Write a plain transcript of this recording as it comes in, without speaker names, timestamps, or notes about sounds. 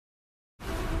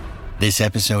This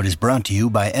episode is brought to you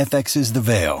by FX's The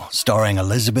Veil, starring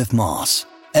Elizabeth Moss.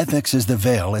 FX's The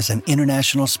Veil is an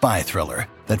international spy thriller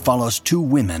that follows two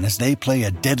women as they play a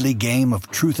deadly game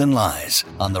of truth and lies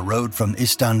on the road from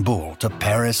Istanbul to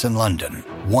Paris and London.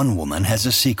 One woman has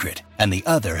a secret, and the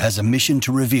other has a mission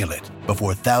to reveal it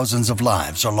before thousands of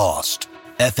lives are lost.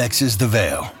 FX's The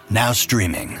Veil, now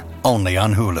streaming, only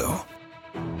on Hulu.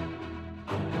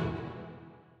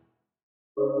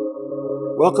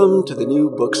 Welcome to the New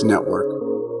Books Network.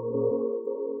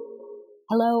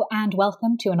 Hello and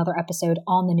welcome to another episode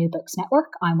on the New Books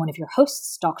Network. I'm one of your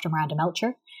hosts, Dr. Miranda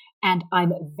Melcher, and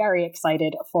I'm very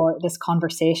excited for this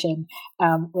conversation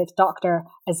with Dr.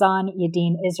 Ehsan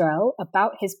Yadin Israel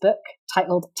about his book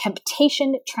titled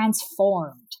Temptation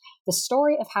Transformed, the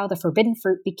story of how the forbidden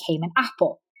fruit became an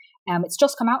apple. It's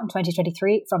just come out in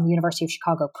 2023 from the University of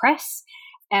Chicago Press.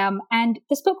 And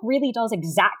this book really does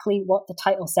exactly what the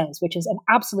title says, which is an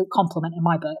absolute compliment in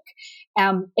my book,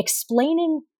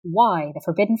 explaining why the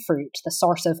forbidden fruit, the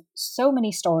source of so many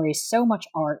stories, so much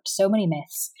art, so many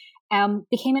myths,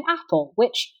 became an apple,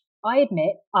 which I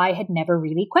admit I had never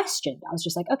really questioned. I was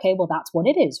just like, okay, well, that's what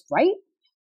it is, right?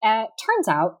 Turns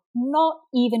out, not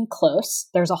even close.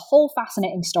 There's a whole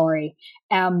fascinating story,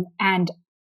 and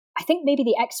I think maybe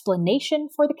the explanation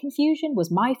for the confusion was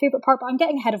my favorite part, but I'm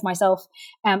getting ahead of myself.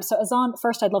 So Ehsan,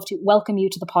 first I'd love to welcome you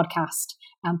to the podcast.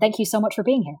 Thank you so much for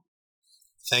being here.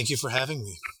 Thank you for having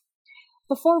me.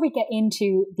 Before we get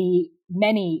into the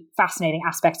many fascinating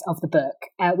aspects of the book,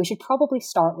 we should probably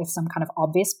start with some kind of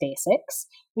obvious basics.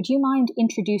 Would you mind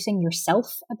introducing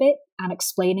yourself a bit and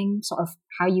explaining sort of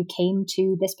how you came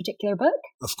to this particular book?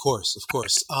 Of course.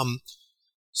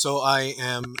 So I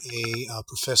am a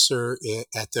professor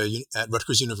at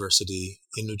Rutgers University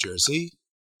in New Jersey.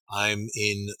 I'm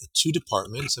in two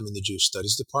departments. I'm in the Jewish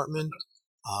Studies department,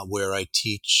 where I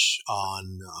teach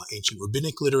on ancient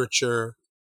rabbinic literature,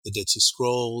 the Dead Sea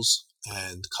Scrolls,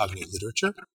 and cognate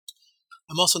literature.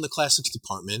 I'm also in the classics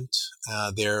department.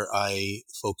 There I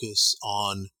focus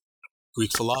on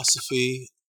Greek philosophy,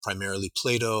 primarily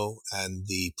Plato, and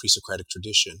the pre-Socratic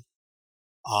tradition.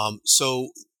 So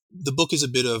the book is a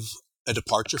bit of a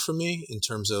departure for me in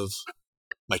terms of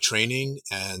my training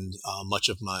and much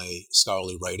of my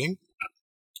scholarly writing.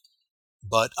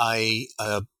 But I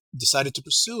decided to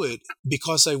pursue it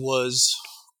because I was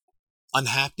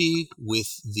unhappy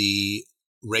with the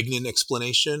Regnin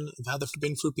explanation of how the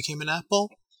forbidden fruit became an apple.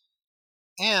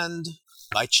 And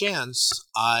by chance,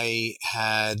 I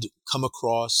had come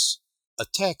across a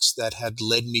text that had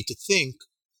led me to think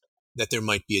that there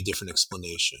might be a different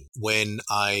explanation. When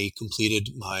I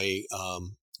completed my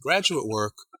graduate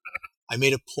work, I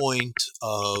made a point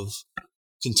of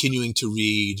continuing to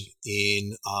read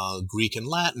in Greek and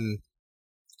Latin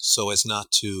so as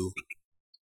not to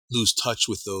lose touch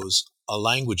with those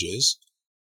languages.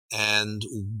 And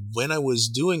when I was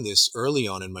doing this early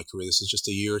on in my career, this is just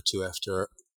a year or two after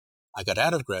I got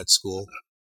out of grad school,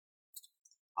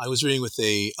 I was reading with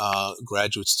a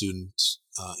graduate student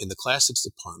in the classics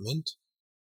department,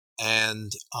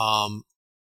 and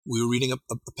we were reading a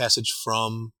passage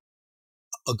from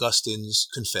Augustine's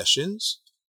Confessions,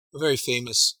 a very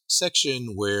famous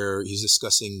section where he's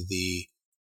discussing the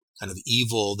kind of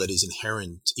evil that is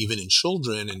inherent even in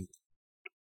children, and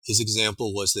his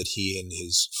example was that he and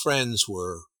his friends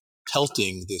were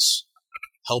pelting this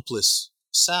helpless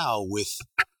sow with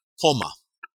poma.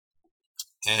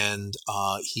 And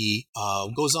he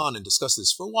goes on and discusses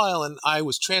this for a while, and I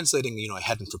was translating, I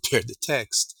hadn't prepared the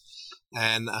text,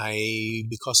 and I,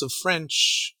 because of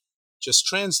French, just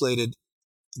translated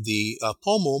the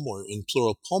pomum, or in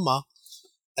plural poma,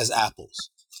 as apples.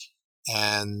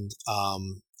 And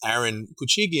Aaron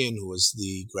Puchigian, who was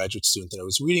the graduate student that I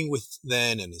was reading with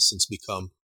then and has since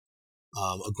become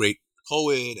a great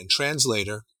poet and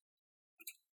translator,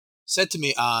 said to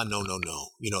me,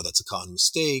 no, that's a common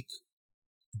mistake.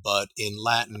 But in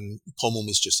Latin, pomum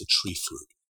is just a tree fruit.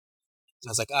 And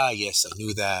I was like, yes, I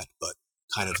knew that, but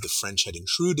kind of the French had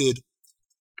intruded.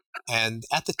 And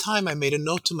at the time, I made a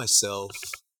note to myself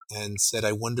and said,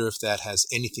 I wonder if that has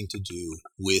anything to do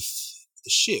with the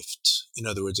shift. In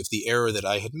other words, if the error that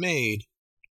I had made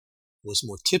was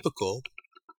more typical,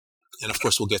 and of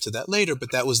course we'll get to that later,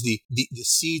 but that was the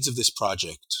seeds of this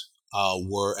project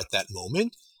were at that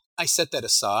moment. I set that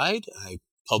aside. I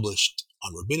published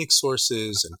on rabbinic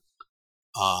sources and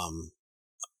on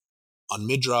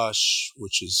Midrash,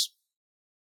 which is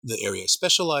the area I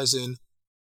specialize in.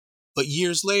 But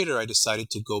years later, I decided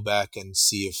to go back and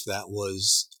see if that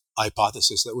was a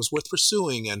hypothesis that was worth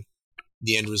pursuing, and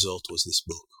the end result was this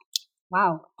book.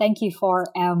 Wow. Thank you for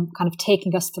kind of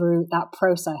taking us through that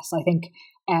process. I think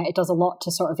it does a lot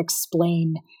to sort of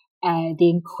explain the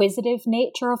inquisitive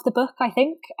nature of the book, I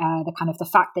think, the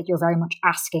fact that you're very much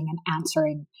asking and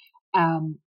answering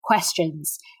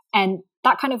questions. And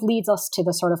that kind of leads us to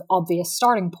the sort of obvious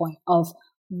starting point of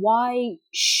why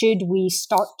should we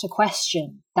start to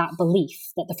question that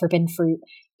belief that the forbidden fruit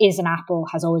is an apple,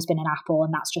 has always been an apple,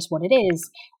 and that's just what it is?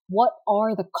 What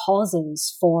are the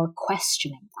causes for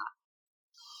questioning that?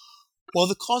 Well,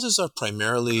 the causes are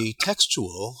primarily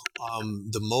textual.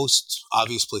 The most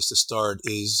obvious place to start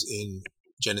is in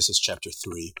Genesis chapter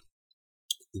 3,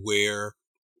 where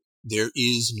there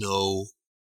is no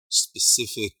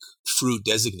specific fruit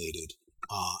designated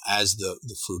as the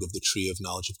fruit of the tree of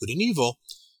knowledge of good and evil.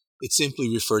 It's simply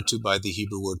referred to by the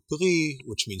Hebrew word peri,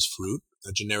 which means fruit,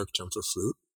 a generic term for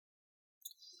fruit,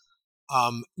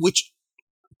 which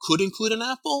could include an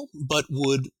apple, but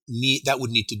would need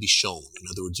to be shown. In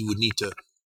other words, you would need to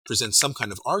present some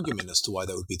kind of argument as to why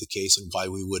that would be the case and why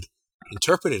we would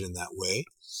interpret it in that way.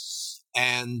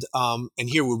 And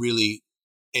here we're really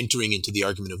entering into the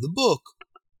argument of the book,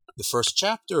 the first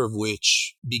chapter of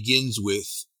which begins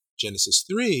with Genesis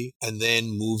 3 and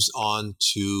then moves on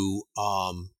to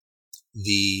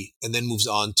the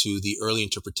early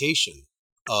interpretation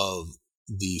of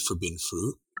the forbidden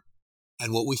fruit.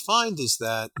 And what we find is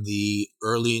that the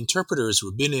early interpreters,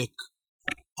 rabbinic,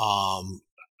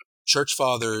 church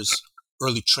fathers,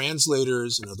 early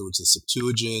translators, in other words, the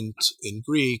Septuagint in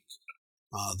Greek,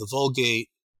 the Vulgate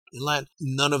in Latin,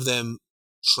 none of them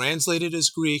translated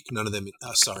as Greek, none of them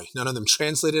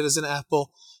translated as an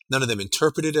apple, none of them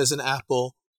interpreted as an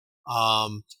apple.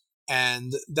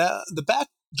 And the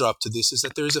backdrop to this is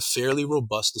that there is a fairly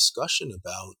robust discussion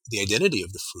about the identity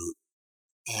of the fruit.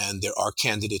 And there are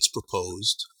candidates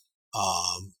proposed,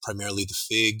 primarily the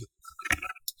fig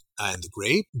and the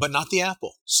grape, but not the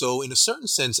apple. So in a certain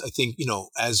sense, I think,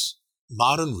 as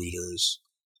modern readers,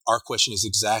 our question is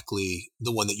exactly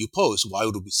the one that you pose. Why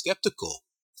would we be skeptical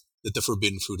that the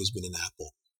forbidden fruit has been an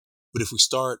apple? But if we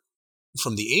start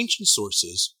from the ancient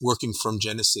sources, working from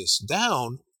Genesis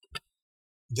down,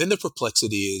 then the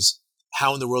perplexity is,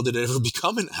 how in the world did it ever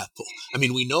become an apple? I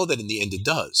mean, we know that in the end it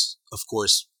does. Of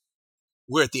course,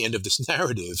 we're at the end of this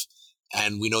narrative,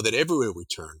 and we know that everywhere we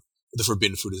turn, the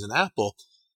forbidden fruit is an apple,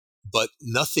 but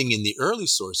nothing in the early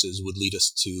sources would lead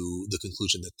us to the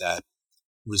conclusion that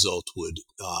result would,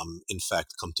 in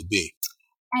fact, come to be.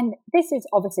 And this is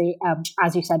obviously,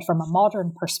 as you said, from a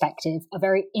modern perspective, a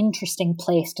very interesting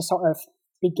place to sort of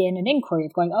begin an inquiry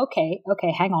of going, okay,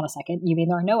 hang on a second. You mean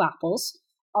there are no apples?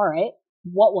 All right.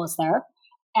 What was there?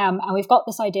 And we've got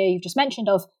this idea you've just mentioned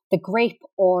of the grape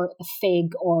or the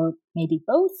fig or maybe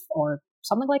both or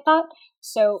something like that.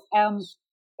 So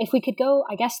if we could go,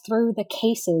 I guess, through the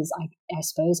cases, I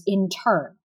suppose, in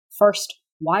turn. First,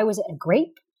 why was it a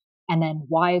grape? And then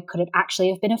why could it actually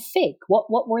have been a fig?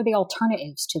 What were the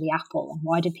alternatives to the apple, and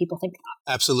why did people think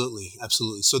that? Absolutely.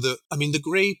 So the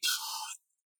grape,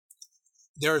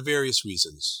 there are various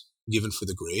reasons given for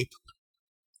the grape.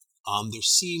 There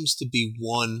seems to be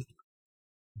one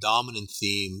dominant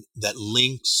theme that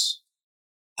links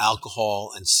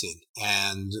alcohol and sin.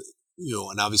 And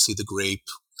obviously the grape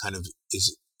kind of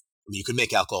is, you can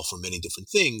make alcohol from many different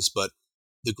things, but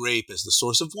the grape as the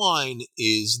source of wine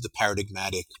is the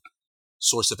paradigmatic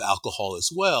source of alcohol as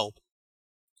well.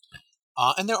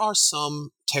 And there are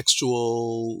some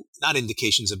textual, not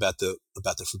indications about the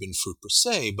forbidden fruit per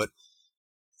se, but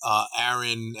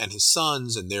Aaron and his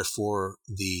sons, and therefore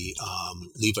the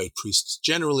Levite priests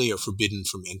generally, are forbidden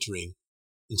from entering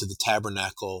into the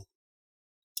tabernacle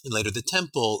and later the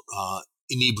temple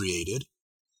inebriated.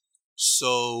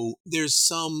 So there's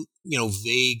some,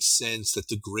 vague sense that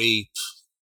the grape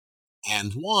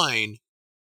and wine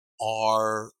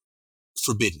are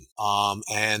forbidden.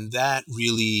 And that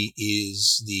really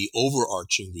is the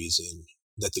overarching reason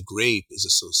that the grape is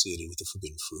associated with the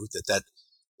forbidden fruit, that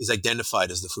is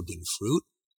identified as the forbidden fruit.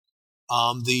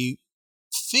 The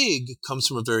fig comes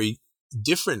from a very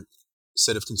different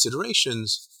set of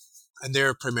considerations, and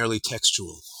they're primarily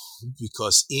textual,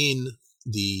 because in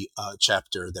the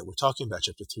chapter that we're talking about,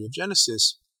 chapter 3 of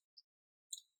Genesis,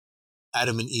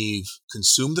 Adam and Eve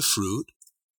consume the fruit,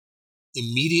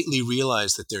 immediately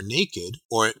realize that they're naked,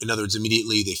 or in other words,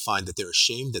 immediately they find that they're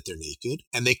ashamed that they're naked,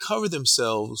 and they cover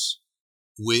themselves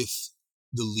with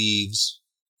the leaves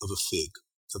of a fig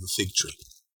tree.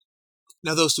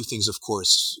 Now, those two things, of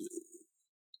course,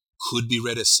 could be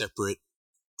read as separate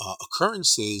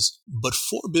occurrences, but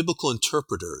for biblical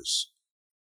interpreters,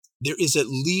 there is at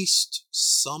least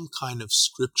some kind of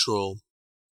scriptural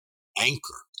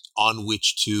anchor on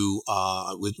which to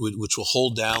which will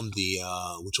hold down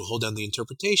the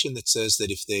interpretation that says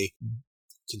that if they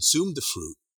consumed the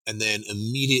fruit and then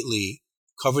immediately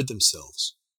covered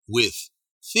themselves with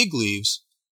fig leaves,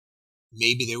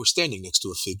 maybe they were standing next to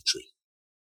a fig tree.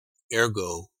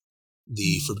 Ergo,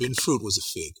 the forbidden fruit was a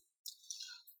fig.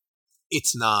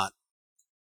 It's not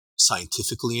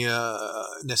scientifically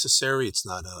necessary. It's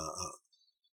not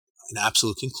an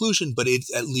absolute conclusion, but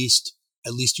it's at least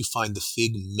you find the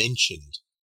fig mentioned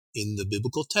in the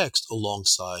biblical text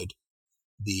alongside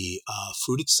the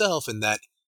fruit itself, and that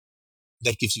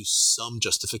gives you some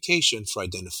justification for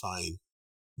identifying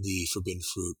the forbidden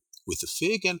fruit with the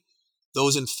fig. And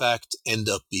those, in fact, end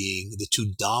up being the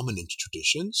two dominant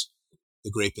traditions,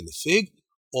 the grape and the fig,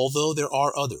 although there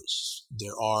are others.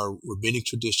 There are rabbinic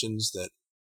traditions that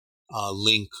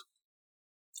link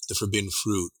the forbidden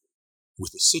fruit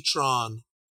with the citron.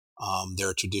 There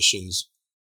are traditions,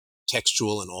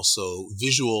 textual and also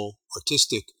visual,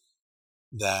 artistic,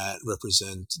 that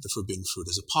represent the forbidden fruit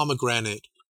as a pomegranate.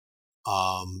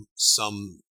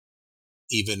 Some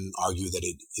even argue that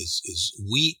it is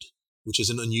wheat, which is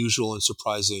an unusual and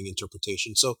surprising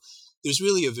interpretation. So there's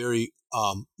really a very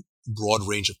broad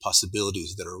range of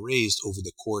possibilities that are raised over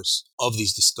the course of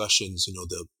these discussions,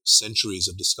 the centuries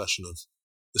of discussion of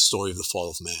the story of the fall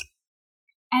of man.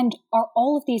 And are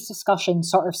all of these discussions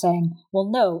sort of saying, well,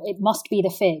 no, it must be the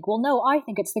fig. Well, no, I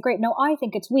think it's the grape. No, I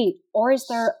think it's wheat. Or is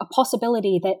there a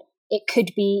possibility that it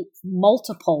could be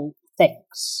multiple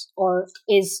things? Or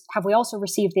have we also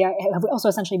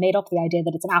essentially made up the idea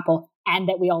that it's an apple and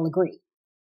that we all agree?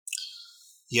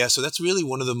 Yeah, so that's really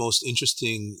one of the most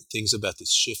interesting things about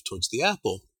this shift towards the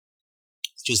apple,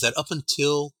 which is that up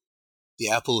until the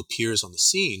apple appears on the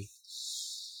scene,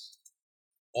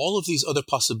 all of these other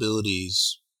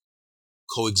possibilities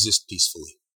coexist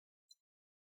peacefully.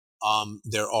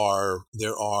 There are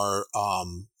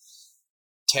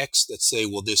texts that say,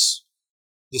 well, this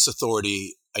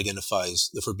authority identifies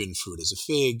the forbidden fruit as a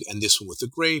fig, and this one with a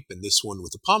grape, and this one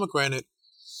with a pomegranate.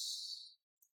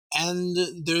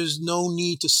 And there's no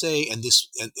need to say,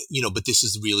 but this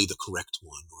is really the correct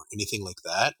one, or anything like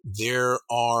that. There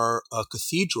are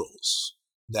cathedrals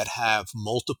that have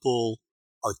multiple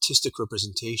artistic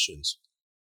representations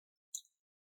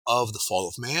of the fall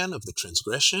of man, of the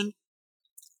transgression,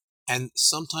 and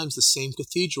sometimes the same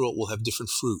cathedral will have different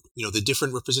fruit. The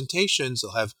different representations,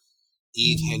 they'll have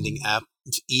Eve handing Adam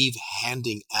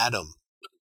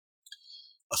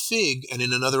a fig, and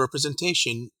in another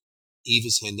representation, Eve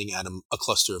is handing Adam a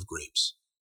cluster of grapes.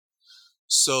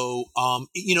 So,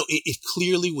 it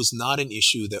clearly was not an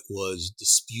issue that was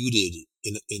disputed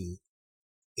in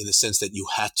the sense that you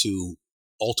had to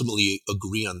ultimately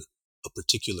agree on a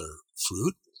particular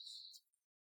fruit.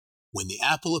 When the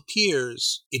apple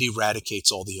appears, it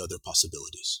eradicates all the other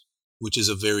possibilities, which is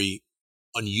a very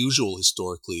unusual,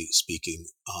 historically speaking,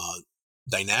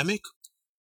 dynamic,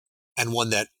 and one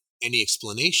that any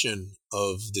explanation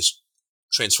of this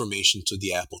transformation to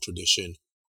the apple tradition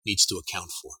needs to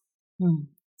account for.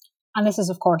 And this is,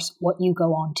 of course, what you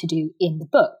go on to do in the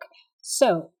book.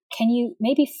 So can you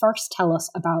maybe first tell us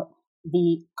about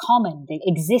the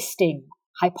existing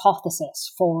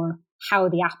hypothesis for how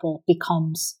the apple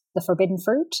becomes the forbidden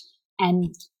fruit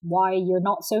and why you're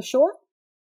not so sure?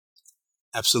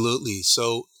 Absolutely.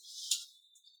 So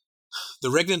the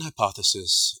Regnan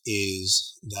hypothesis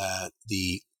is that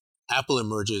the apple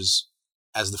emerges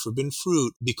as the forbidden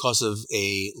fruit because of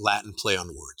a Latin play on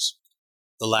words.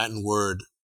 The Latin word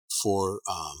for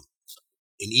an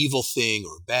evil thing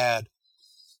or bad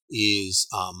is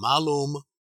malum,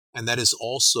 and that is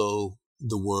also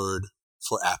the word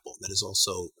for apple. That is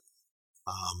also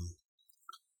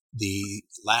the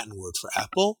Latin word for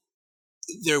apple.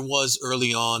 There was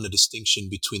early on a distinction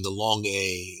between the long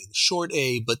A and the short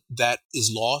A, but that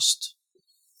is lost,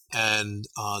 and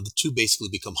the two basically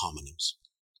become homonyms.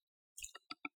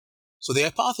 So the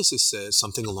hypothesis says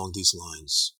something along these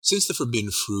lines. Since the forbidden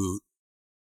fruit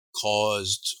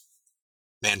caused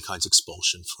mankind's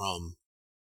expulsion from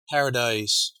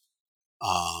paradise,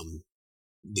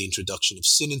 the introduction of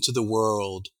sin into the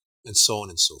world, and so on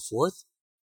and so forth,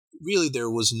 really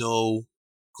there was no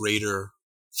greater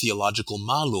theological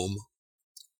malum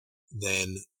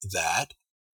than that.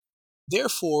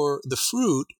 Therefore, the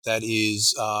fruit that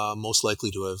is most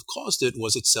likely to have caused it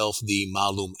was itself the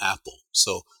malum apple.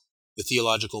 So the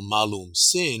theological malum,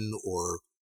 sin or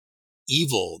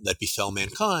evil that befell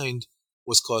mankind,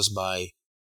 was caused by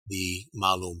the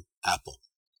malum apple.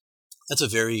 First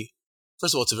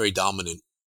of all, it's a very dominant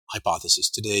hypothesis.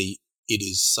 Today, it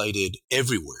is cited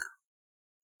everywhere.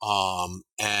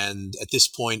 And at this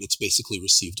point, it's basically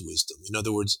received wisdom. In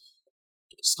other words,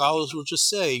 scholars will just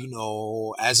say,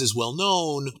 as is well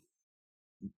known,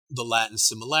 the Latin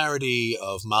similarity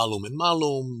of malum and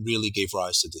malum really gave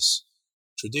rise to this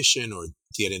tradition or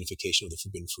the identification of the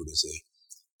forbidden fruit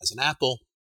as an apple.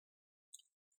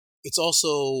 It's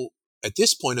also, at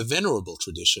this point, a venerable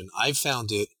tradition. I've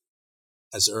found it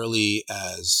as early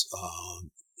as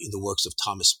in the works of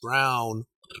Thomas Brown,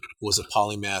 who was a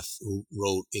polymath who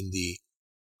wrote in the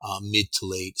mid to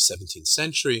late 17th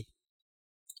century.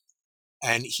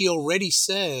 And he already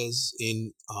says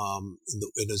in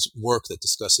his work that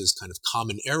discusses kind of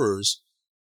common errors,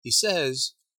 he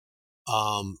says,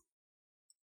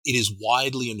 it is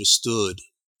widely understood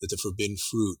that the forbidden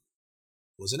fruit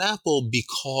was an apple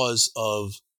because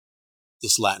of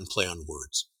this Latin play on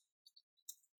words.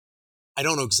 I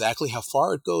don't know exactly how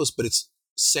far it goes, but it's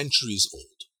centuries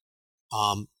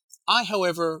old. I,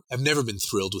 however, have never been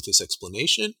thrilled with this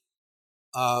explanation.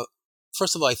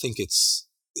 First of all,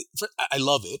 I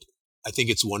love it. I think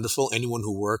it's wonderful. Anyone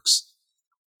who works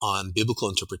on biblical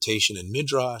interpretation and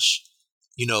midrash,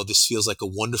 this feels like a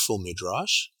wonderful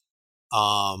midrash,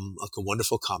 like a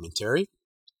wonderful commentary.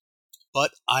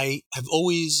 But I have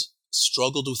always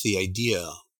struggled with the idea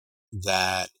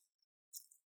that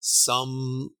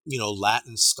some,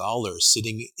 Latin scholar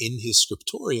sitting in his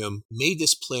scriptorium made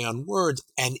this play on words,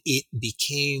 and it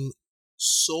became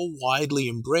so widely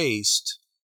embraced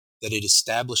that it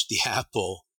established the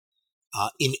apple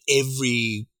in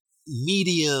every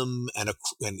medium and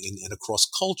across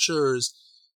cultures,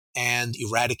 and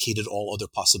eradicated all other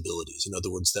possibilities. In other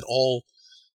words, that all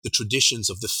the traditions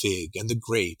of the fig and the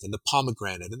grape and the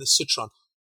pomegranate and the citron,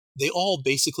 they all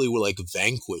basically were like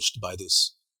vanquished by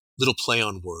this little play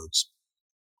on words.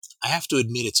 I have to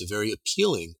admit it's a very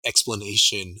appealing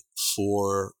explanation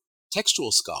for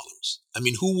textual scholars. I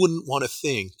mean, who wouldn't want to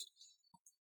think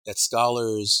that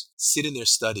scholars sit in their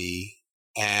study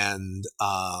and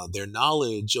their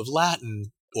knowledge of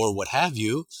Latin or what have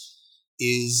you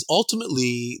is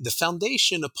ultimately the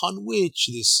foundation upon which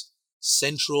this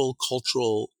central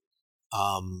cultural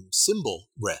symbol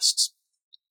rests.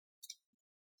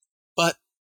 But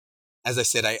as I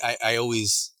said, I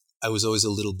was always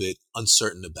a little bit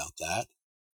uncertain about that.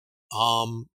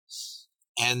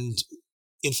 And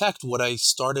in fact, what I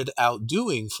started out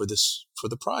doing for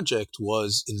the project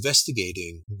was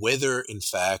investigating whether, in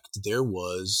fact, there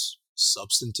was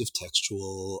substantive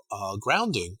textual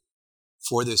grounding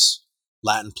for this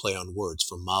Latin play on words,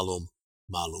 for malum,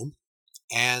 malum.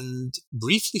 And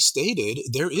briefly stated,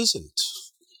 there isn't.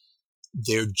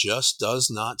 There just does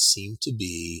not seem to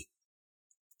be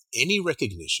any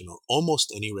recognition, or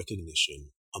almost any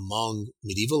recognition, among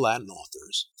medieval Latin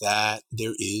authors that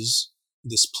there is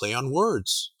this play on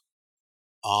words.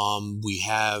 We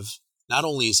have, not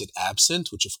only is it absent,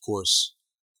 which of course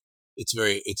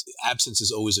absence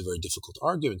is always a very difficult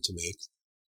argument to make,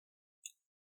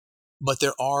 but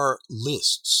there are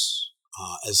lists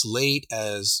as late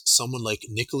as someone like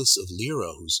Nicholas of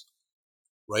Lyra, who's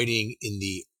writing in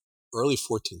the early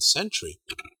 14th century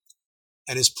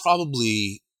and is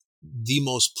probably the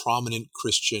most prominent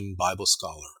Christian Bible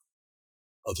scholar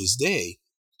of his day.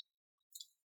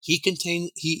 He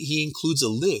includes a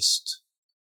list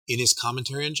in his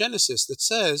commentary on Genesis that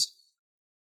says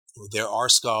there are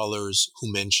scholars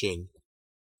who mention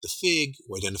the fig,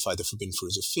 who identify the forbidden fruit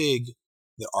as a fig.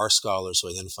 There are scholars who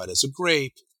identify it as a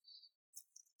grape.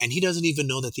 And he doesn't even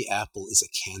know that the apple is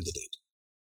a candidate.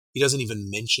 He doesn't even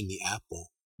mention the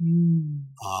apple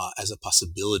as a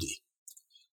possibility.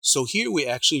 So here we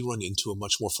actually run into a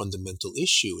much more fundamental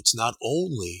issue. It's not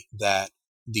only that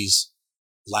these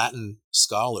Latin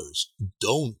scholars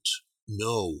don't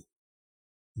know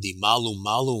the malum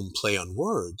malum play on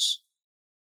words,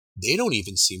 they don't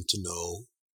even seem to know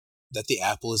that the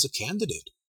apple is a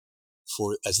candidate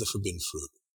as the forbidden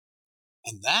fruit.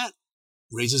 And that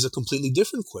raises a completely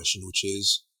different question, which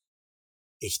is,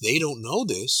 if they don't know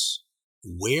this,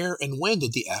 where and when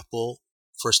did the apple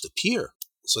first appear?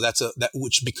 So that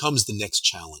which becomes the next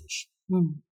challenge.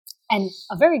 And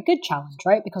a very good challenge,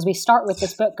 right? Because we start with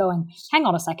this book going, hang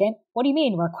on a second, what do you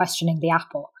mean we're questioning the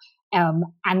apple? And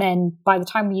then by the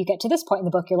time you get to this point in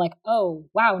the book, you're like, oh,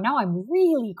 wow, now I'm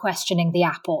really questioning the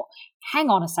apple. Hang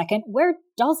on a second, where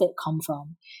does it come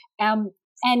from?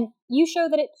 And you show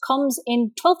that it comes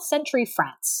in 12th century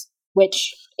France,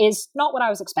 which is not what I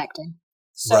was expecting.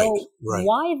 So right.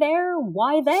 Why there?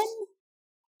 Why then?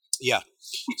 Yeah.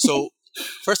 So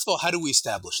first of all, how do we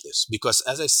establish this? Because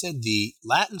as I said, the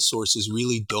Latin sources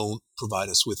really don't provide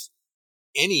us with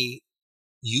any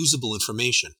usable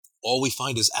information. All we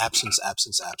find is absence,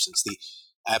 absence, absence. The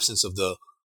absence of the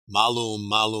malum,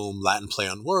 malum Latin play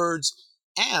on words,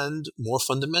 and more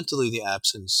fundamentally, the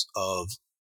absence of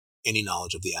any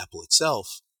knowledge of the apple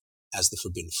itself as the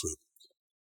forbidden fruit.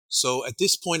 So at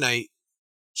this point, I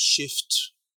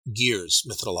shift gears,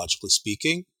 methodologically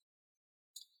speaking,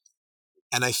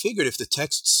 And I figured if the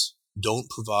texts don't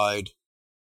provide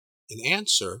an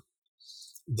answer,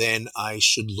 then I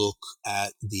should look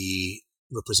at the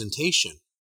representation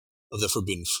of the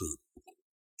forbidden fruit.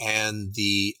 And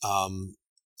the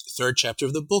third chapter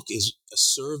of the book is a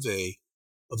survey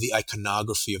of the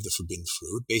iconography of the forbidden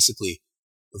fruit, basically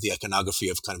of the iconography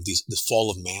of kind of the fall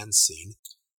of man scene,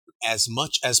 as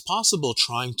much as possible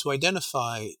trying to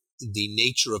identify the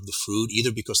nature of the fruit,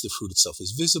 either because the fruit itself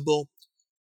is visible,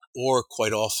 or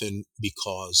quite often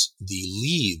because the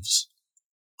leaves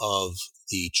of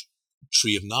the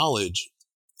tree of knowledge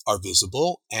are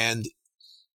visible. And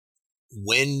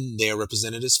when they are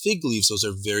represented as fig leaves, those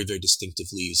are very, very distinctive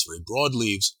leaves, very broad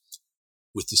leaves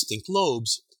with distinct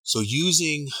lobes. So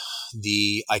using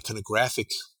the iconographic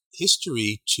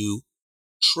history to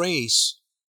trace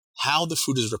how the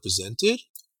fruit is represented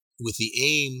with the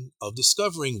aim of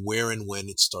discovering where and when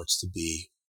it starts to be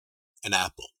an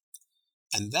apple.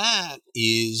 And that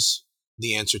is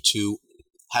the answer to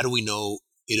how do we know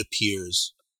it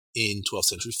appears in 12th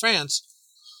century France.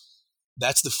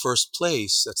 That's the first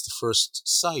place, that's the first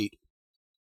site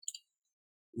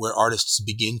where artists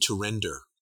begin to render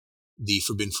the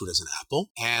forbidden fruit as an apple.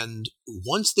 And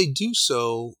once they do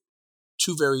so,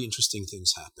 two very interesting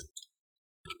things happen.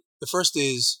 The first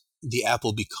is the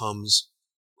apple becomes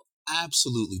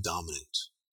absolutely dominant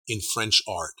in French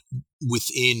art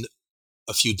within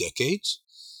a few decades,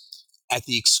 at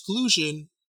the exclusion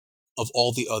of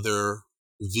all the other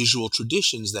visual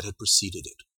traditions that had preceded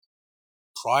it.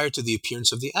 Prior to the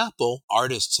appearance of the apple,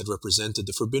 artists had represented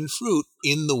the forbidden fruit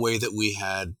in the way that we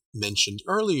had mentioned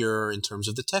earlier in terms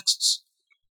of the texts,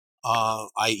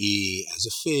 i.e. as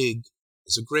a fig,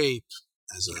 as a grape,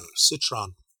 as a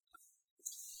citron,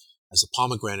 as a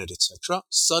pomegranate, etc.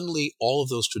 Suddenly, all of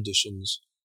those traditions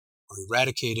are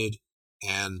eradicated,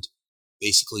 and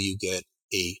basically you get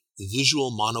a visual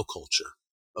monoculture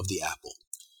of the apple.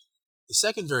 The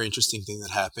second very interesting thing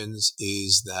that happens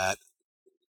is that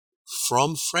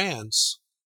from France,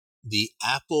 the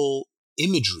apple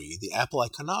imagery, the apple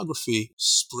iconography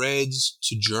spreads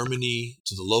to Germany,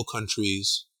 to the Low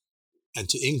Countries, and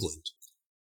to England.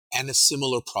 And a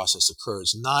similar process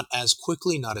occurs, not as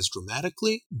quickly, not as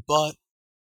dramatically, but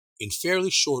in fairly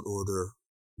short order,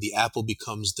 the apple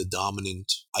becomes the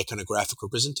dominant iconographic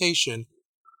representation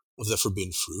of the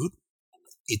forbidden fruit.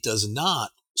 It does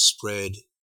not spread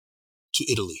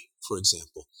to Italy, for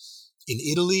example. In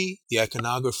Italy, the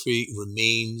iconography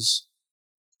remains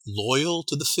loyal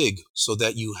to the fig, so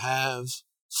that you have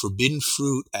forbidden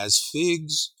fruit as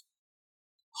figs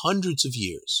hundreds of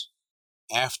years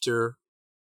after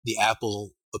the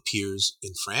apple appears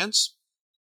in France,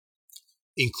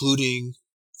 including,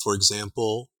 for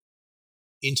example,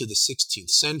 into the 16th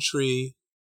century,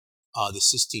 the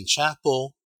Sistine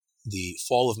Chapel, the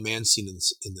fall of man scene in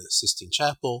the Sistine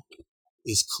Chapel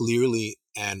is clearly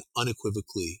and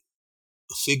unequivocally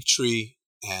a fig tree,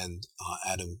 and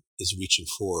Adam is reaching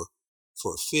for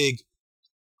a fig.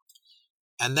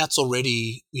 And that's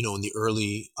already, in the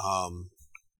early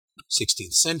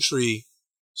 16th century.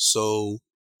 So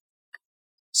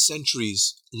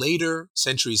centuries later,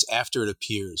 centuries after it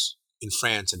appears in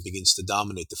France and begins to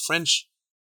dominate the French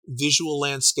visual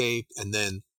landscape, and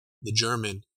then the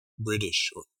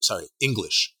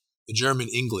English, the German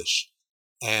English,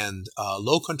 and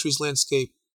Low Countries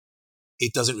landscape,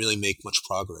 it doesn't really make much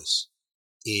progress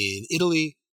in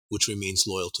Italy, which remains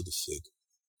loyal to the fig.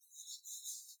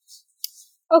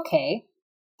 Okay,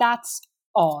 that's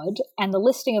odd, and the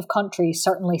listing of countries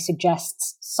certainly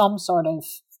suggests some sort of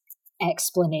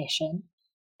explanation.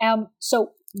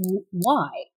 So why?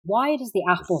 Why does the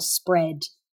apple spread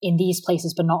in these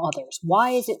places but not others?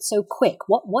 Why is it so quick?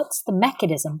 What's the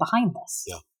mechanism behind this?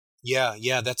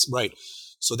 Yeah, that's right.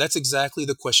 So that's exactly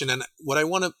the question. And what I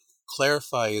want to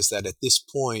clarify is that at this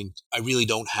point, I really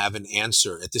don't have an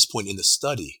answer at this point in the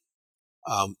study.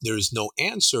 There is no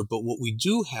answer, but what we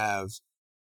do have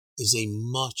is a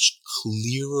much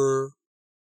clearer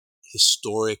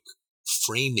historic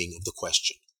framing of the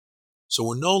question. So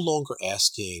we're no longer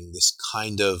asking this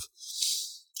kind of,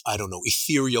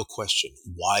 ethereal question.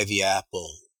 Why the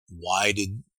apple? Why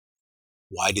did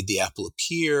the apple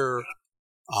appear?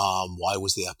 Why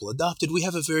was the apple adopted? We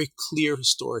have a very clear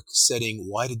historic setting.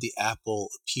 Why did the apple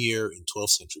appear in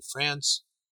 12th century France?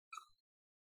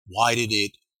 Why did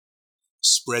it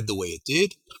spread the way it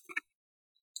did?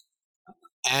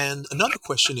 And another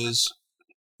question is,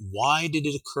 why did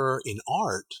it occur in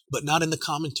art, but not in the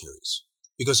commentaries?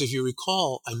 Because if you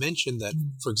recall, I mentioned that,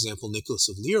 for example, Nicholas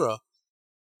of Lyra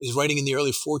is writing in the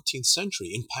early 14th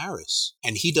century in Paris,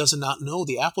 and he does not know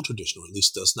the apple tradition, or at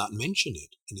least does not mention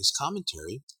it in his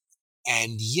commentary.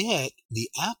 And yet the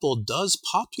apple does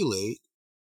populate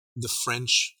the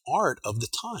French art of the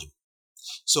time.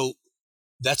 So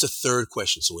that's a third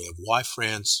question. So we have why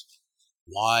France,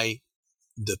 why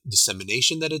the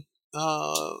dissemination that it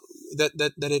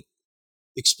that it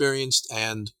experienced,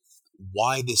 and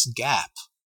why this gap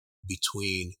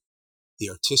between the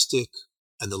artistic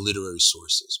and the literary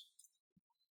sources.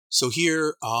 So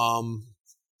here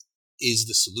is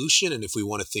the solution, and if we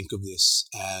want to think of this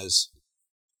as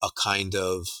a kind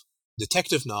of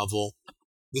detective novel,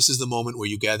 this is the moment where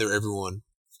you gather everyone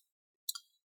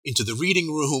into the reading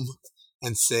room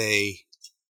and say,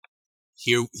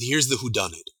 here's the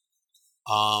whodunit.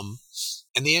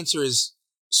 And the answer is,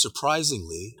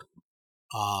 surprisingly,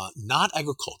 not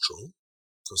agricultural.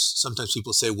 Because sometimes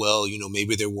people say, well,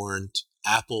 maybe there weren't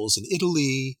apples in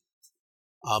Italy,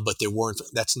 but there weren't.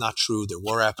 That's not true. There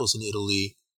were apples in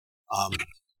Italy.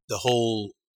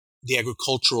 The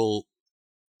agricultural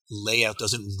layout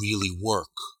doesn't really work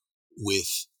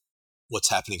with what's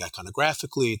happening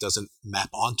iconographically. It doesn't map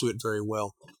onto it very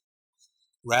well.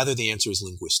 Rather, the answer is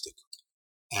linguistic.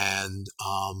 And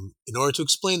in order to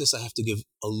explain this, I have to give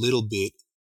a little bit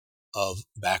of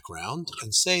background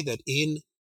and say that in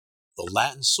the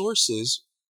Latin sources,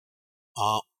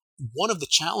 one of the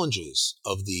challenges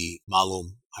of the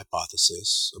malum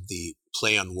hypothesis, of the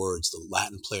play on words, the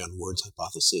Latin play on words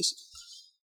hypothesis,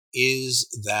 is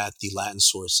that the Latin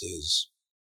sources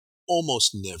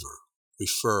almost never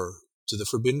refer to the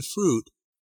forbidden fruit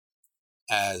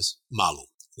as malum.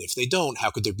 And if they don't,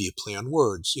 how could there be a play on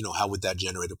words? How would that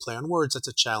generate a play on words? That's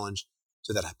a challenge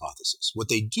to that hypothesis. What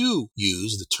they do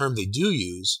use, the term they do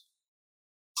use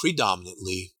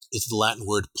predominantly, is the Latin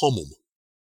word pomum.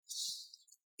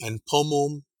 And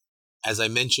pomum, as I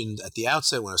mentioned at the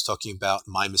outset when I was talking about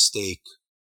my mistake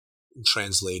in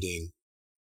translating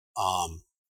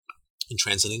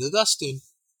Augustine,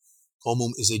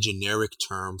 pomum is a generic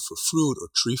term for fruit or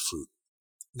tree fruit.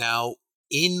 Now,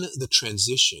 in the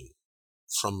transition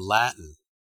from Latin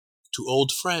to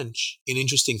Old French, an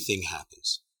interesting thing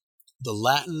happens. The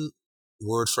Latin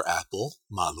word for apple,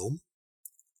 malum,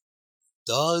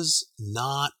 does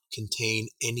not contain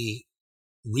any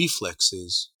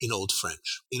reflexes in Old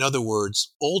French. In other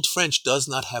words, Old French does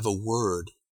not have a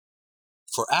word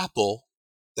for apple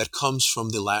that comes from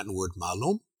the Latin word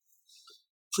malum,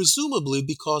 presumably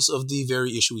because of the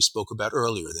very issue we spoke about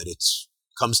earlier, that it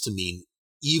comes to mean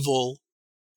evil,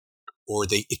 or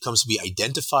it comes to be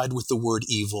identified with the word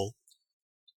evil.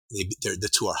 The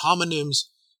two are homonyms,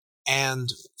 and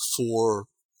for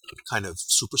kind of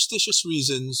superstitious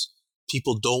reasons,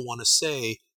 people don't want to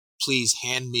say, please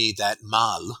hand me that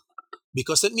mal,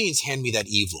 because that means hand me that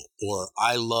evil, or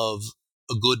I love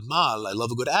a good mal, I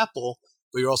love a good apple,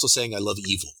 but you're also saying I love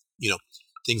evil,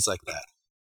 things like that.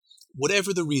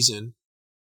 Whatever the reason,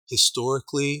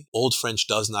 historically, Old French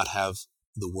does not have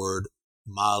the word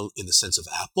mal in the sense of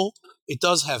apple. It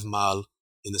does have mal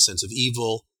in the sense of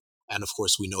evil, and of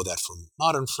course we know that from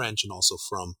modern French and also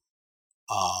from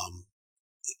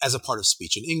as a part of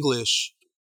speech in English.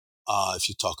 If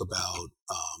you talk about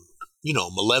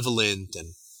malevolent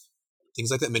and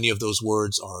things like that, many of those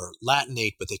words are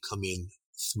Latinate, but they come in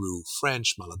through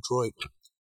French, maladroit,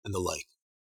 and the like.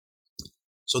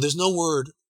 So there's no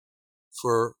word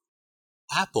for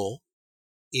apple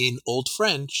in Old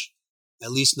French,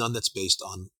 at least none that's based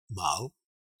on mal.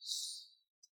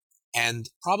 And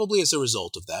probably as a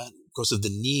result of that, because of the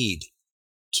need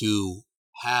to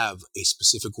have a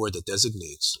specific word that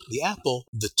designates the apple,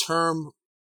 the term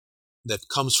that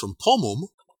comes from pomum,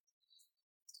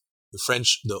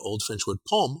 the Old French word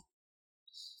pomme,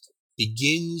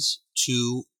 begins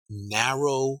to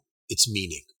narrow its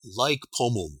meaning. Like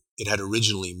pomum, it had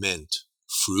originally meant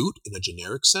fruit in a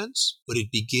generic sense, but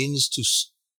it begins to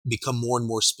become more and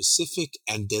more specific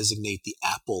and designate the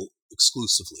apple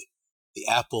exclusively. The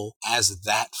apple as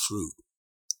that fruit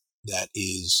that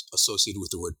is associated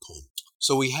with the word pomme.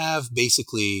 So we have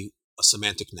basically a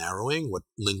semantic narrowing, what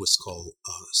linguists call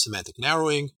semantic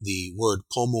narrowing. The word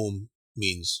pomum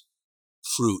means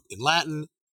fruit in Latin.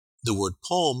 The word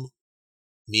pomme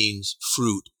means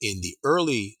fruit in the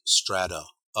early strata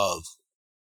of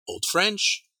Old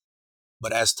French,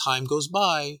 but as time goes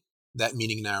by, that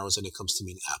meaning narrows and it comes to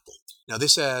mean apple. Now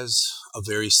this has a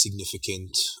very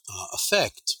significant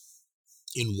effect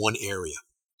in one area,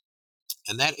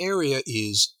 and that area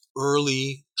is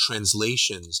early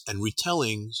translations and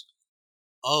retellings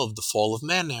of the fall of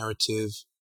man narrative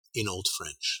in Old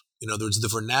French. In other words, the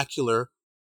vernacular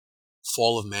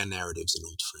fall of man narratives in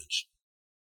Old French.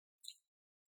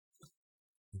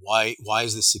 Why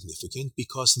is this significant?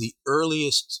 Because the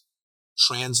earliest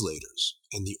translators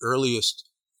and the earliest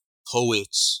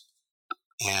poets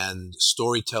and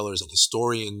storytellers and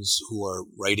historians who are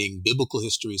writing biblical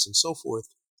histories and so forth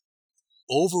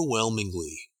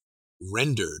overwhelmingly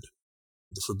rendered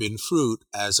the forbidden fruit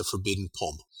as a forbidden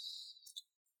pom.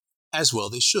 As well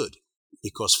they should,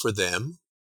 because for them,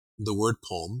 the word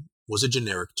pom was a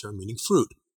generic term meaning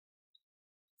fruit.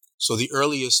 So the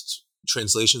earliest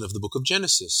translation of the book of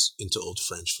Genesis into Old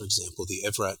French, for example, the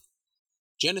Evrat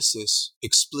Genesis,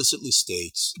 explicitly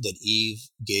states that Eve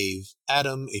gave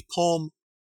Adam a pom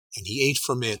and he ate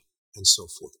from it and so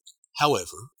forth.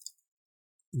 However,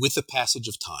 with the passage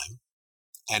of time,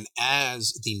 and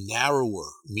as the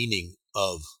narrower meaning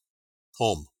of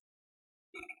pom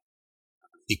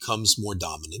becomes more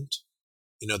dominant,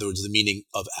 in other words, the meaning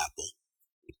of apple,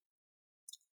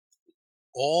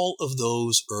 all of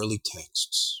those early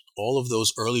texts, all of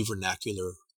those early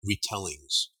vernacular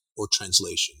retellings or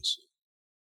translations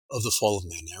of the fall of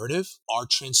man narrative are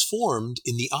transformed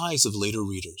in the eyes of later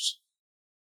readers.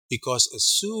 Because as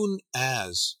soon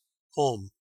as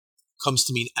pom comes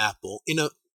to mean apple in a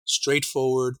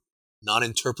straightforward,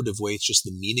 non-interpretive way, it's just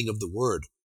the meaning of the word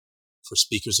for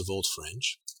speakers of Old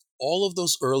French, all of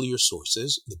those earlier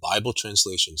sources, the Bible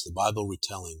translations, the Bible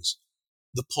retellings,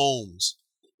 the poems,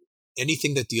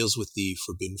 anything that deals with the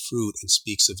forbidden fruit and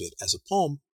speaks of it as a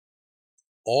pom,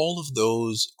 all of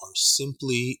those are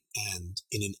simply and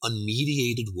in an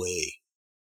unmediated way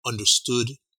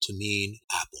understood to mean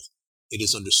apple. It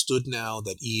is understood now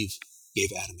that Eve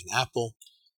gave Adam an apple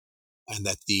and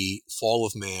that the fall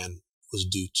of man was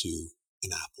due to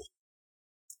an apple.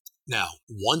 Now,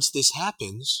 once this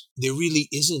happens, there really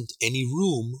isn't any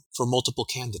room for multiple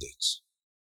candidates.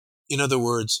 In other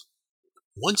words,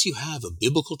 once you have a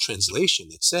biblical translation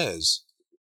that says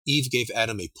Eve gave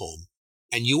Adam a pom,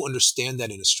 and you understand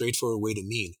that in a straightforward way to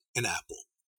mean an apple,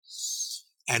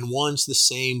 and once the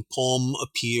same pom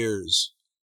appears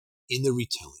in the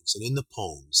retellings and in the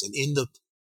poems and in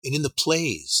the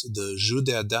plays, the Jeu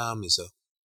d'Adam is a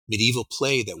medieval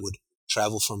play that would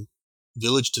travel from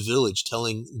village to village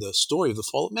telling the story of the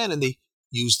fall of man, and they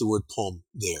use the word pom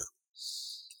there.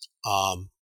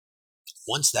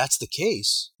 Once that's the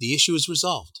case, the issue is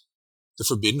resolved. The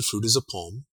forbidden fruit is a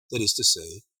pom, that is to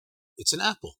say, it's an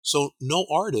apple. So no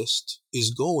artist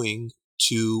is going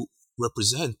to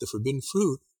represent the forbidden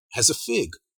fruit as a fig.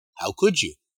 How could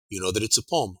you? You know that it's a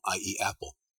pom, i.e.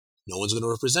 apple. No one's going to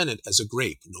represent it as a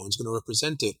grape. No one's going to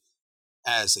represent it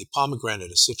as a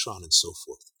pomegranate, a citron, and so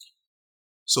forth.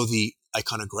 So the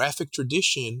iconographic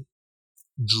tradition,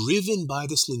 driven by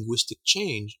this linguistic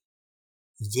change,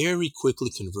 very quickly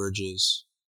converges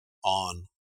on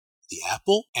the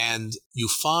apple, and you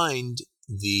find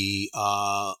the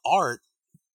art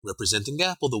representing the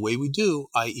apple the way we do,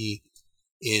 i.e.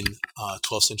 in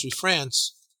 12th century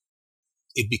France,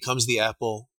 it becomes the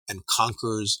apple and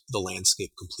conquers the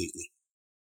landscape completely.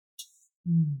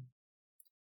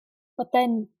 But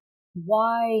then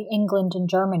why England and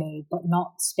Germany, but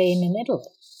not Spain and Italy?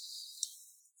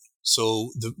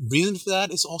 So the reason for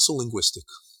that is also linguistic.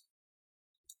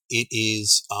 It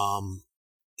is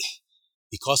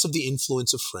because of the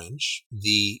influence of French,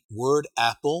 the word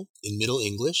apple in Middle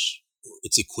English,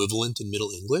 its equivalent in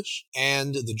Middle English,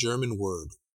 and the German word,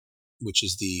 which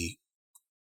is the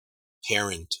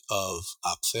parent of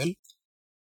Apfel,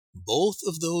 both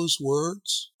of those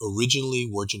words originally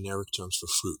were generic terms for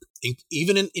fruit.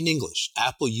 Even in English,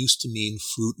 apple used to mean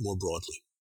fruit more broadly.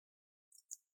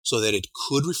 So that it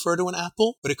could refer to an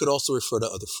apple, but it could also refer to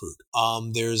other fruit.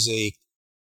 There's an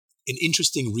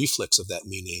interesting reflex of that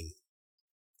meaning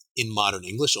in modern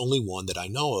English, only one that I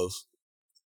know of,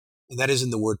 and that is in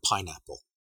the word pineapple.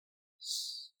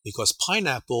 Because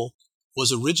pineapple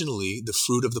was originally the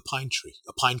fruit of the pine tree,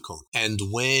 a pine cone. And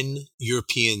when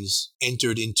Europeans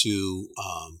entered into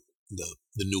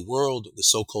the New World, the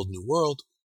so-called New World,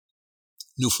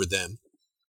 new for them,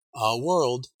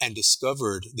 world, and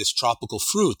discovered this tropical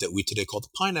fruit that we today call the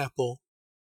pineapple,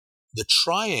 the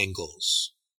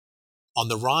triangles on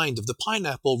the rind of the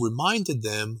pineapple reminded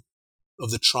them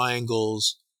of the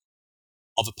triangles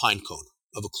of a pine cone,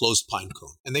 of a closed pine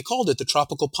cone. And they called it the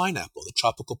tropical pineapple, the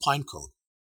tropical pine cone.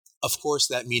 Of course,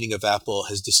 that meaning of apple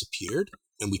has disappeared,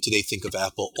 and we today think of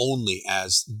apple only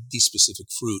as the specific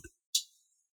fruit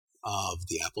of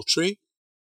the apple tree.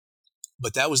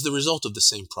 But that was the result of the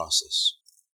same process,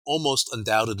 almost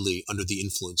undoubtedly under the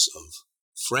influence of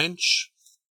French.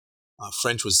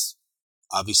 French was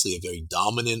obviously a very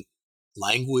dominant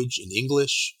language in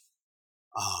English,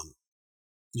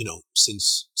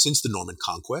 since the Norman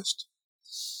conquest.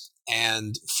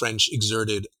 And French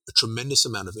exerted a tremendous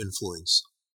amount of influence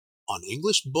on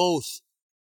English, both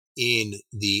in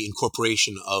the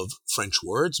incorporation of French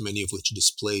words, many of which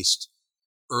displaced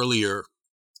earlier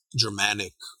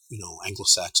Germanic,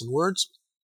 Anglo-Saxon words,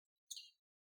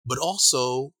 but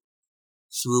also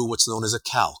through what's known as a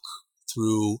calque,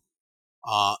 through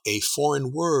a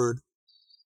foreign word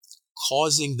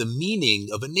causing the meaning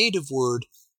of a native word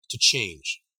to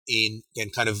change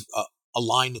and kind of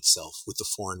align itself with the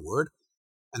foreign word.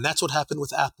 And that's what happened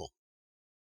with apple.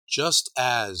 Just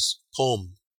as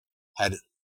pomme had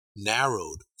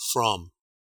narrowed from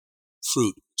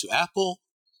fruit to apple,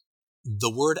 the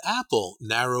word apple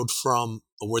narrowed from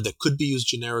a word that could be used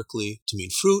generically to mean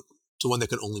fruit to one that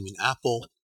could only mean apple.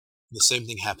 The same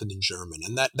thing happened in German,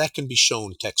 and that can be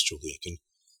shown textually.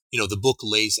 The book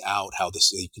lays out how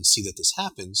you can see that this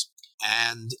happens,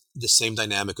 and the same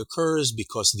dynamic occurs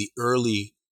because the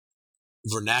early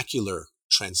vernacular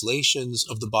translations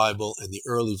of the Bible and the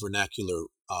early vernacular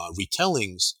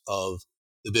retellings of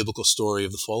the biblical story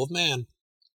of the fall of man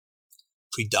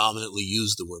predominantly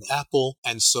use the word apple.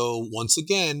 And so once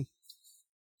again,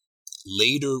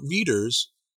 later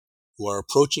readers who are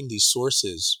approaching these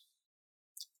sources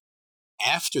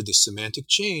after the semantic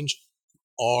change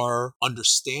are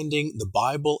understanding the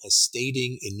Bible as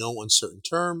stating in no uncertain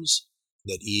terms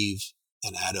that Eve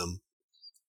and Adam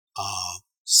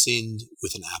sinned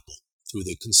with an apple through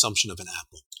the consumption of an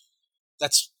apple.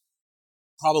 That's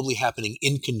probably happening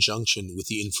in conjunction with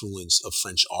the influence of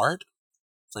French art.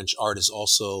 French art is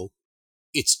also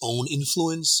its own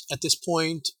influence at this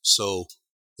point, so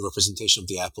the representation of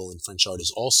the apple in French art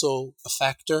is also a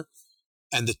factor,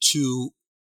 and the two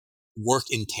work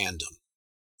in tandem.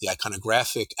 The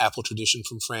iconographic apple tradition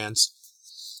from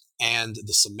France and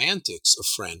the semantics of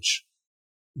French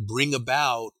bring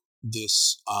about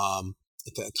this kind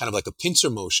of like a pincer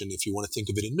motion, if you want to think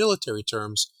of it in military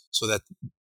terms, so that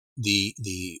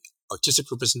the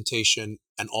artistic representation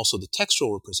and also the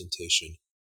textual representation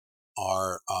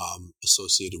are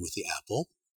associated with the apple.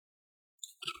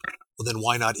 Well, then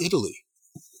why not Italy?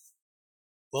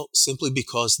 Well, simply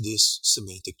because this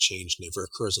semantic change never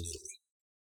occurs in Italy.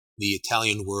 The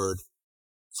Italian word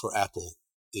for apple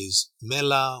is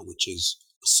mela, which is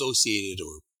associated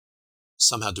or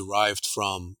somehow derived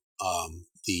from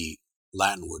the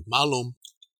Latin word malum,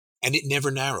 and it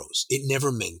never narrows. It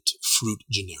never meant fruit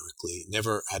generically. It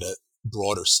never had a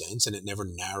broader sense, and it never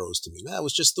narrows to mean that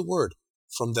was just the word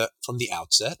from the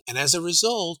outset. And as a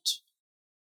result,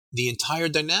 the entire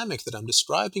dynamic that I'm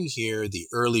describing here, the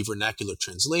early vernacular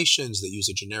translations that use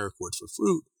a generic word for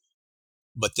fruit,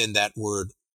 but then that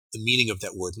word, the meaning of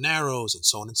that word narrows, and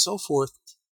so on and so forth,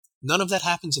 none of that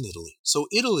happens in Italy. So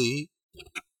Italy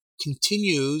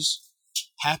continues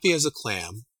happy as a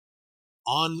clam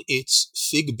on its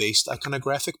fig-based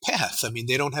iconographic path. I mean,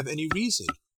 they don't have any reason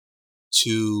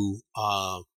to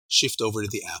shift over to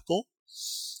the apple.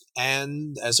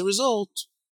 And as a result,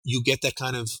 you get that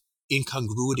kind of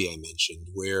incongruity I mentioned,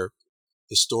 where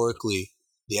historically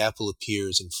the apple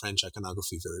appears in French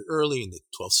iconography very early in the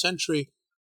 12th century,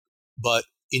 but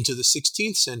into the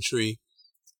 16th century,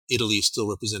 Italy is still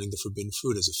representing the forbidden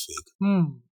fruit as a fig.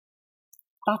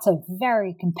 That's a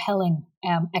very compelling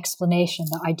explanation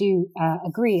that I do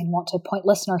agree and want to point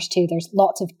listeners to. There's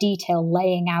lots of detail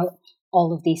laying out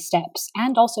all of these steps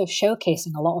and also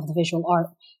showcasing a lot of the visual art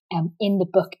in the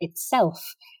book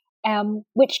itself,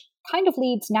 which kind of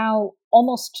leads now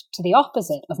almost to the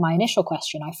opposite of my initial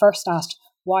question. I first asked,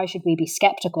 why should we be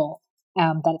skeptical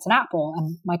that it's an apple?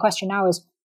 And my question now is,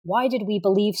 why did we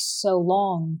believe so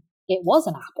long it was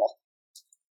an apple?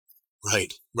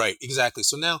 Right, exactly.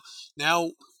 So now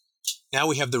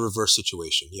we have the reverse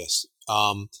situation. Yes.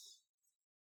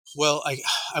 Well,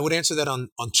 I would answer that on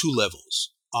two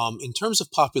levels. In terms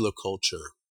of popular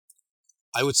culture,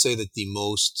 I would say that the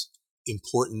most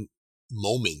important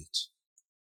moment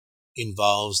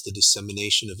involves the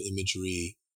dissemination of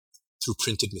imagery through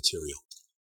printed material.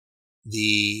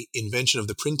 The invention of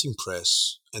the printing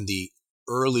press and the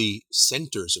early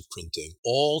centers of printing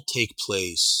all take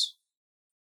place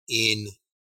in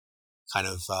kind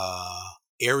of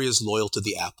areas loyal to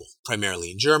the apple,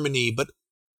 primarily in Germany, but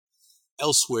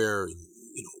elsewhere.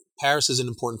 Paris is an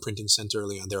important printing center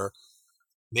early on. There are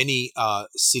many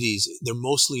cities. They're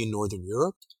mostly in Northern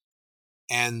Europe,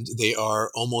 and they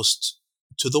are almost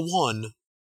to the one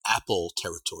apple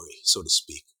territory, so to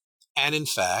speak. And in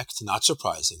fact, not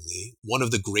surprisingly, one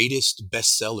of the greatest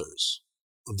bestsellers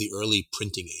of the early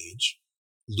printing age,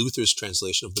 Luther's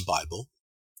translation of the Bible,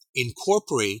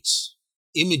 incorporates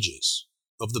images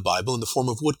of the Bible in the form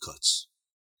of woodcuts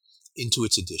into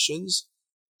its editions.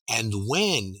 And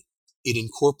when it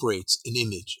incorporates an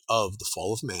image of the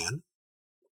fall of man,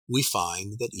 we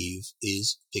find that Eve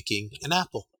is picking an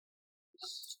apple.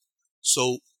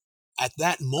 So at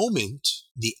that moment,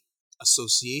 the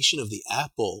association of the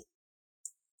apple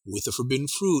with the forbidden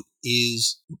fruit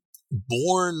is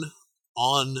born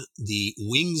on the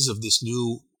wings of this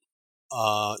new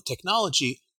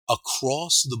technology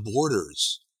across the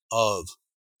borders of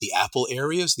the Apple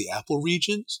areas, the Apple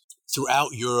regions, throughout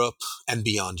Europe and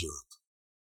beyond Europe.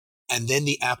 And then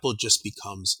the apple just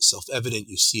becomes self-evident.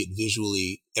 You see it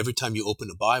visually every time you open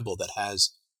a Bible that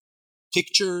has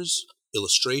pictures,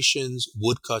 illustrations,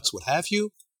 woodcuts, what have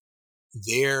you.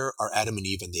 There are Adam and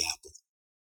Eve and the apple.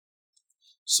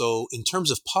 So in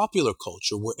terms of popular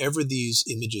culture, wherever these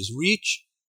images reach,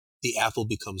 the apple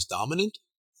becomes dominant.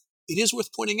 It is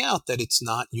worth pointing out that it's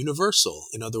not universal.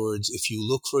 In other words, if you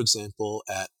look, for example,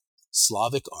 at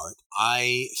Slavic art,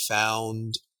 I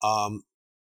found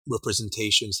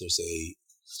representations. There's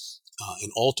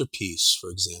an altarpiece, for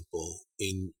example,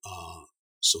 in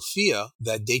Sofia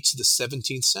that dates to the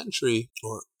 17th century,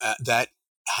 or that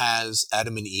has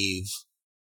Adam and Eve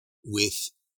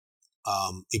with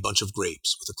a bunch of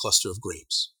grapes, with a cluster of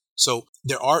grapes. So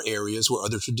there are areas where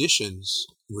other traditions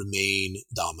remain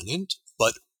dominant,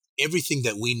 but everything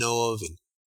that we know of in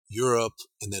Europe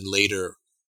and then later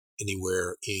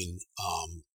anywhere in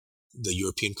the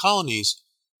European colonies,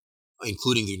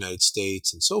 including the United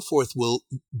States and so forth, will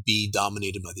be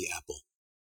dominated by the apple.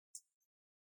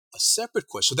 A separate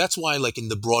question, so that's why like in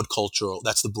the broad cultural,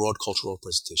 that's the broad cultural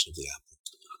representation of the apple.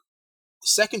 The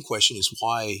second question is,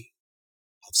 why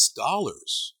have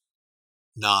scholars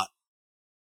not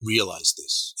realized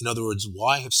this? In other words,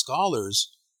 why have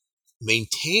scholars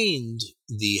maintained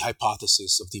the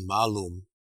hypothesis of the malum,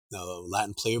 the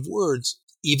Latin play of words,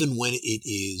 even when it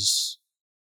is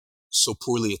so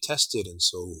poorly attested and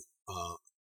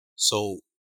so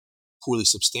poorly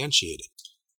substantiated?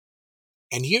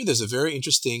 And here there's a very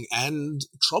interesting and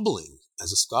troubling,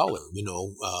 as a scholar,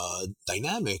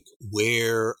 dynamic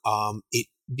where it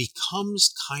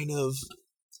becomes kind of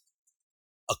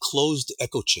a closed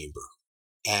echo chamber,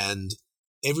 and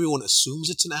everyone assumes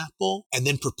it's an apple and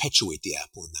then perpetuate the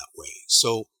apple in that way.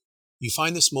 So you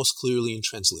find this most clearly in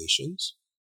translations,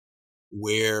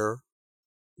 where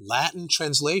Latin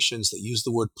translations that use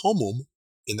the word pomum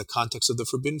in the context of the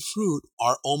forbidden fruit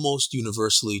are almost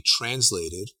universally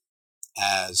translated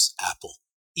as apple,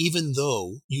 even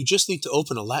though you just need to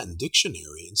open a Latin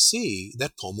dictionary and see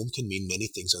that pomum can mean many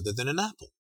things other than an apple.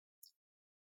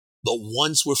 But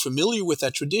once we're familiar with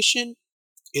that tradition,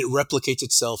 it replicates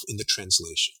itself in the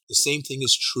translation. The same thing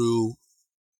is true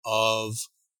of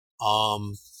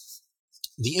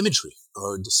the imagery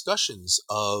or discussions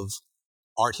of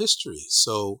art history.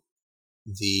 So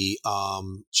the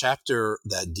chapter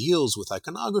that deals with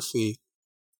iconography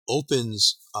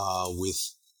opens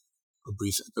with a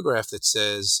brief epigraph that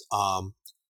says,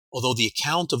 although the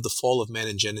account of the fall of man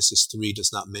in Genesis 3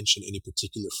 does not mention any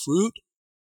particular fruit,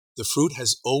 the fruit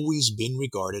has always been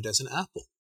regarded as an apple.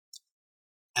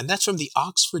 And that's from the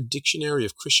Oxford Dictionary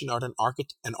of Christian Art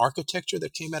and Architecture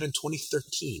that came out in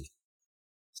 2013.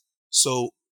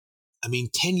 So, 10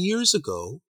 years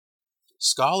ago,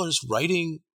 scholars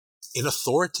writing an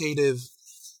authoritative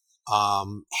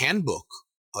handbook,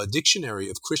 a dictionary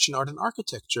of Christian art and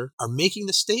architecture, are making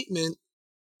the statement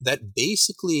that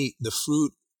basically the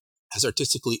fruit has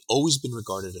artistically always been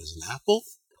regarded as an apple,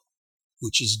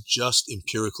 which is just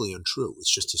empirically untrue.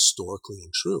 It's just historically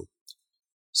untrue.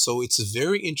 So it's a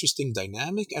very interesting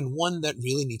dynamic, and one that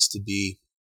really needs to be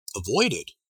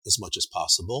avoided as much as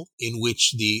possible, in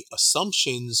which the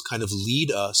assumptions kind of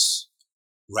lead us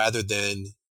rather than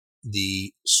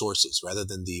the sources, rather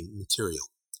than the material.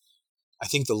 I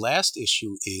think the last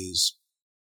issue is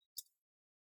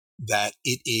that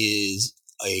it is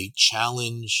a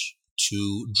challenge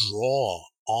to draw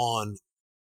on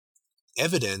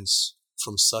evidence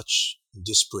from such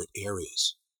disparate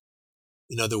areas.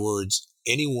 In other words,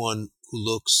 anyone who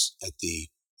looks at the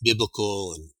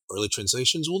biblical and early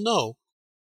translations will know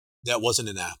that wasn't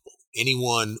an apple.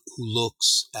 Anyone who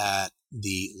looks at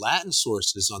the Latin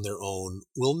sources on their own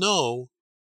will know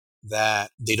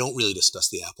that they don't really discuss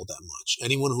the apple that much.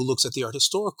 Anyone who looks at the art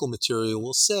historical material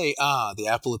will say, the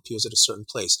apple appears at a certain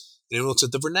place. Anyone who looks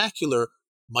at the vernacular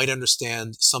might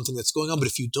understand something that's going on, but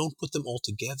if you don't put them all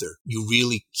together, you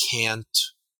really can't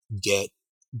get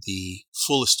the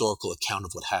full historical account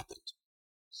of what happened.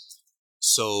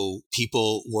 So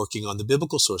people working on the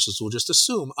biblical sources will just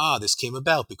assume, this came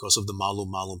about because of the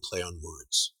malum play on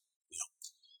words.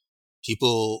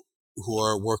 People who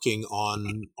are working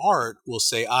on art will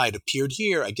say, it appeared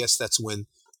here. I guess that's when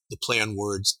the play on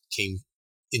words came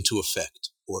into effect,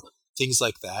 or things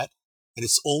like that. And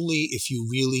it's only if you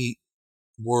really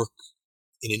work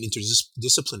in an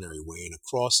interdisciplinary way and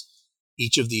across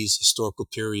each of these historical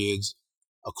periods,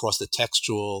 across the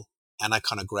textual and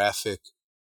iconographic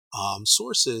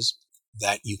sources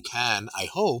that you can, I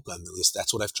hope, and at least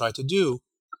that's what I've tried to do,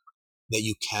 that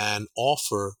you can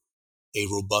offer a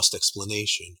robust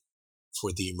explanation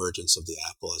for the emergence of the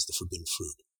apple as the forbidden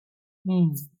fruit.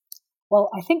 Mm. Well,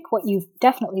 I think what you've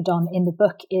definitely done in the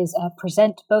book is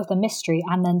present both a mystery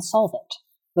and then solve it,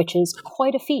 which is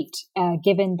quite a feat,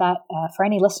 given that for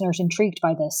any listeners intrigued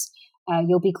by this,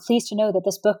 you'll be pleased to know that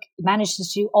this book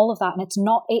manages to do all of that, and it's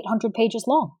not 800 pages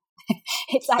long.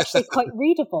 It's actually quite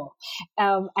readable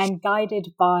and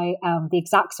guided by the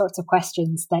exact sorts of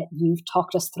questions that you've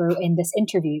talked us through in this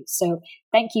interview. So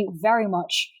thank you very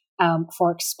much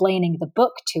for explaining the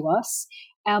book to us.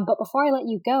 But before I let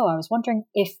you go, I was wondering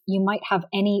if you might have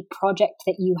any project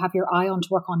that you have your eye on to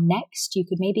work on next. You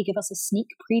could maybe give us a sneak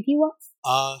preview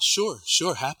of?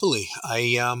 Sure, happily.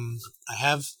 I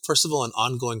have, first of all, an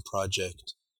ongoing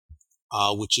project,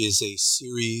 which is a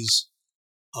series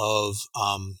of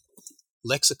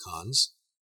lexicons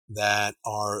that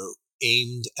are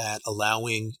aimed at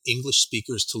allowing English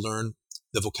speakers to learn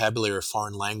the vocabulary of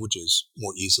foreign languages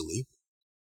more easily.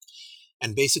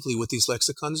 And basically what these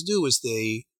lexicons do is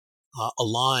they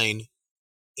align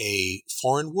a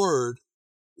foreign word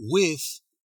with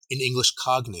an English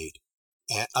cognate.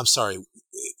 A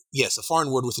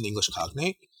foreign word with an English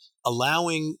cognate,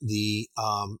 allowing the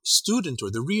student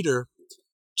or the reader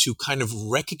to kind of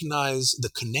recognize the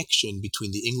connection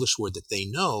between the English word that they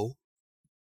know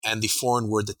and the foreign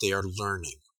word that they are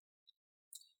learning.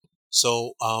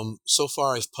 So, so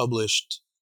far I've published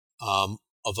a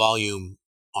volume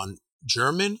on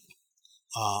German,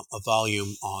 a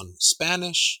volume on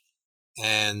Spanish,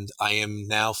 and I am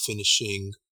now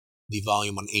finishing the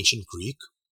volume on ancient Greek.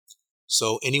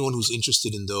 So anyone who's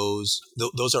interested in those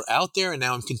are out there, and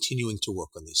now I'm continuing to work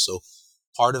on this. So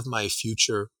part of my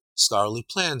future scholarly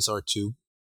plans are to,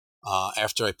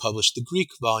 after I publish the Greek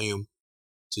volume,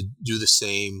 to do the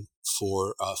same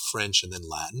for French and then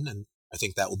Latin, and I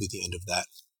think that will be the end of that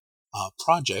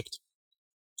project.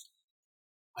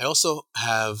 I also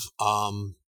have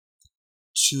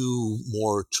two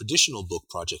more traditional book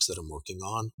projects that I'm working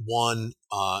on. One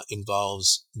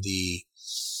involves the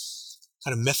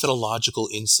kind of methodological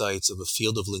insights of a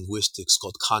field of linguistics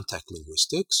called contact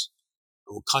linguistics.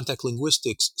 Contact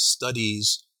linguistics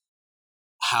studies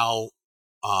how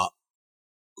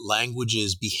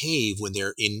languages behave when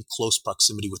they're in close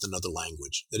proximity with another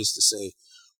language. That is to say,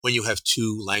 when you have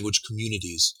two language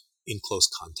communities in close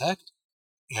contact.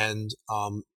 And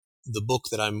the book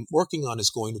that I'm working on is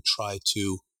going to try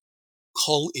to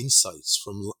cull insights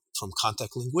from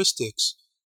contact linguistics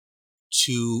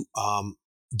to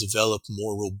develop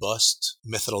more robust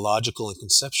methodological and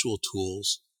conceptual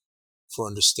tools for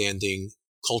understanding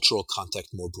cultural contact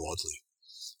more broadly.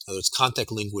 In other words,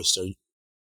 contact linguists are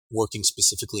working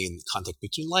specifically in contact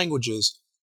between languages,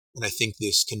 and I think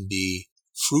this can be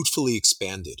fruitfully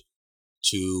expanded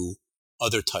to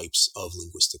other types of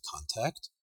linguistic contact.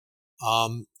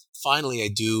 Finally, I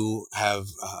do have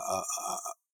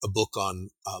a book on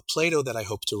Plato that I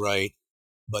hope to write,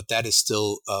 but that is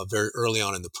still very early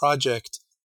on in the project.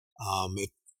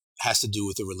 It has to do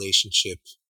with the relationship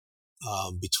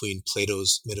between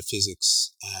Plato's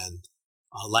metaphysics and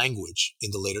language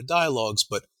in the later dialogues,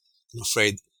 but I'm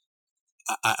afraid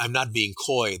I'm not being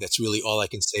coy. That's really all I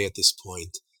can say at this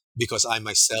point, because I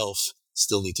myself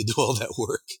still need to do all that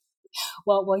work.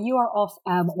 Well, while you are off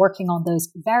working on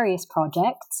those various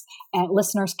projects,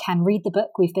 listeners can read the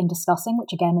book we've been discussing,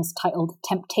 which again is titled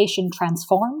Temptation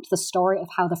Transformed, the story of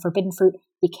how the forbidden fruit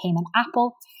became an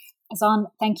apple. Azan,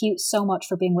 thank you so much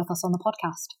for being with us on the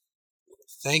podcast.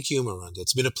 Thank you, Miranda.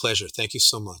 It's been a pleasure. Thank you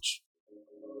so much.